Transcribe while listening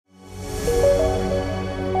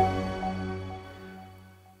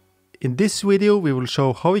In this video we will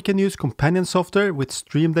show how we can use Companion software with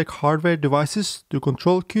Stream Deck hardware devices to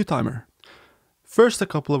control CueTimer. First, a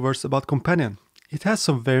couple of words about Companion. It has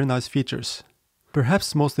some very nice features.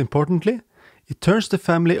 Perhaps most importantly, it turns the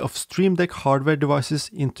family of Stream Deck hardware devices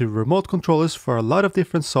into remote controllers for a lot of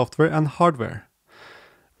different software and hardware.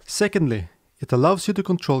 Secondly, it allows you to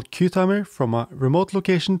control CueTimer from a remote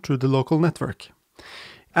location through the local network.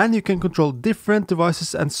 And you can control different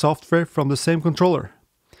devices and software from the same controller.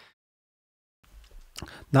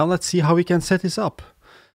 Now let's see how we can set this up.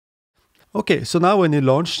 Okay, so now when you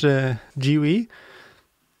launch the GUI,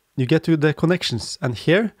 you get to the connections, and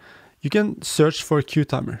here you can search for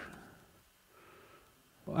CueTimer.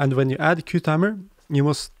 And when you add CueTimer, you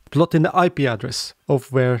must plot in the IP address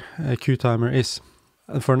of where CueTimer is.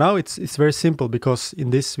 And for now it's very simple, because in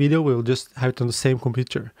this video we will just have it on the same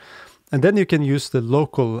computer. And then you can use the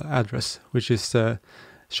local address, which is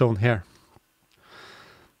shown here.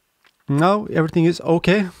 Now everything is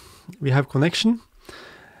okay, we have connection,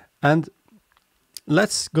 and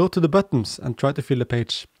let's go to the buttons and try to fill the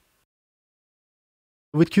page.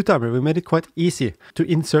 With CueTimer we made it quite easy to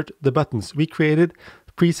insert the buttons. We created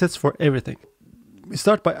presets for everything. We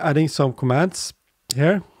start by adding some commands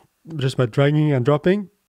here, just by dragging and dropping.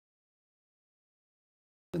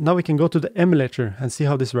 Now we can go to the emulator and see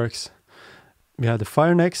how this works. We have the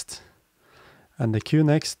fire next and the cue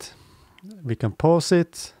next. We can pause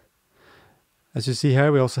it. As you see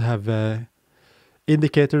here, we also have an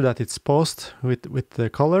indicator that it's paused with the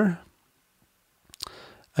color.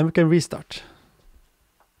 And we can restart.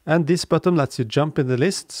 And this button lets you jump in the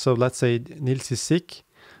list. So let's say Nils is sick.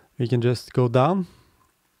 We can just go down.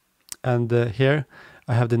 And here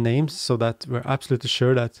I have the names so that we're absolutely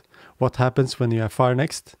sure that what happens when you have fire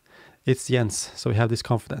next, it's Jens. So we have this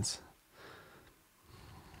confidence.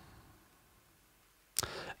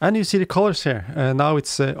 And you see the colors here. Now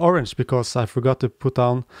it's orange because I forgot to put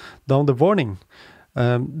down the warning.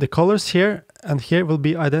 The colors here and here will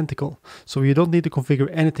be identical. So you don't need to configure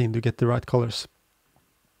anything to get the right colors.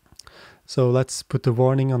 So let's put the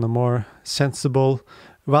warning on a more sensible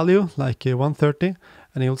value, like 130.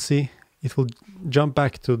 And you'll see it will jump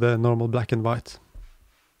back to the normal black and white.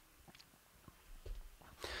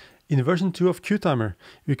 In version 2 of CueTimer,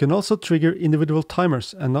 you can also trigger individual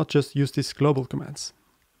timers and not just use these global commands.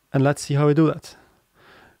 And let's see how we do that.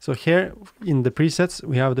 So here in the presets,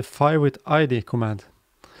 we have the fire with ID command.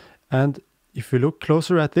 And if you look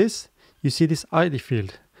closer at this, you see this ID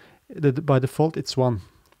field. By default, it's 1.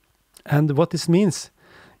 And what this means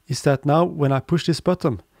is that now when I push this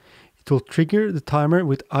button, it will trigger the timer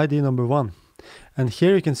with ID number 1. And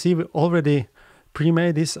here you can see we already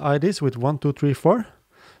pre-made these IDs with 1, 2, 3, 4.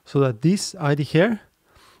 So that this ID here,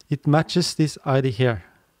 it matches this ID here.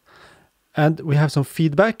 And we have some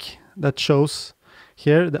feedback that shows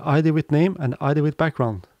here the ID with name and ID with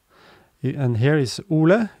background. And here is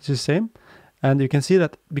Ole, it's the same. And you can see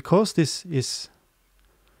that because this is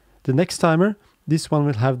the next timer, this one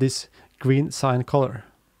will have this green sign color.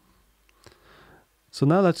 So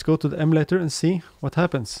now let's go to the emulator and see what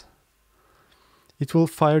happens. It will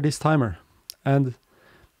fire this timer. And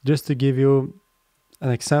just to give you an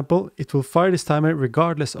example, it will fire this timer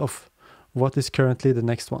regardless of what is currently the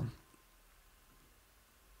next one.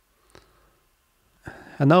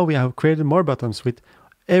 And now we have created more buttons with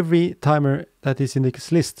every timer that is in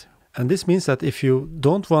this list. And this means that if you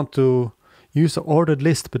don't want to use an ordered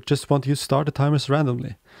list, but just want to start the timers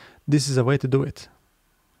randomly, this is a way to do it.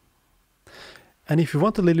 And if you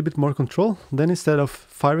want a little bit more control, then instead of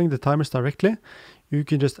firing the timers directly, you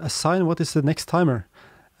can just assign what is the next timer,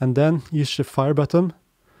 and then use the fire button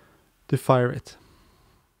to fire it.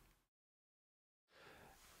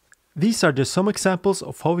 These are just some examples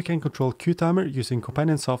of how we can control CueTimer using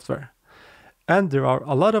Companion software. And there are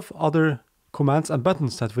a lot of other commands and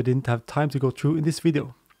buttons that we didn't have time to go through in this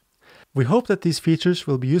video. We hope that these features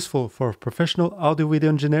will be useful for professional audio-video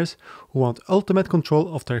engineers who want ultimate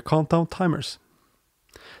control of their countdown timers.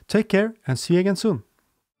 Take care and see you again soon.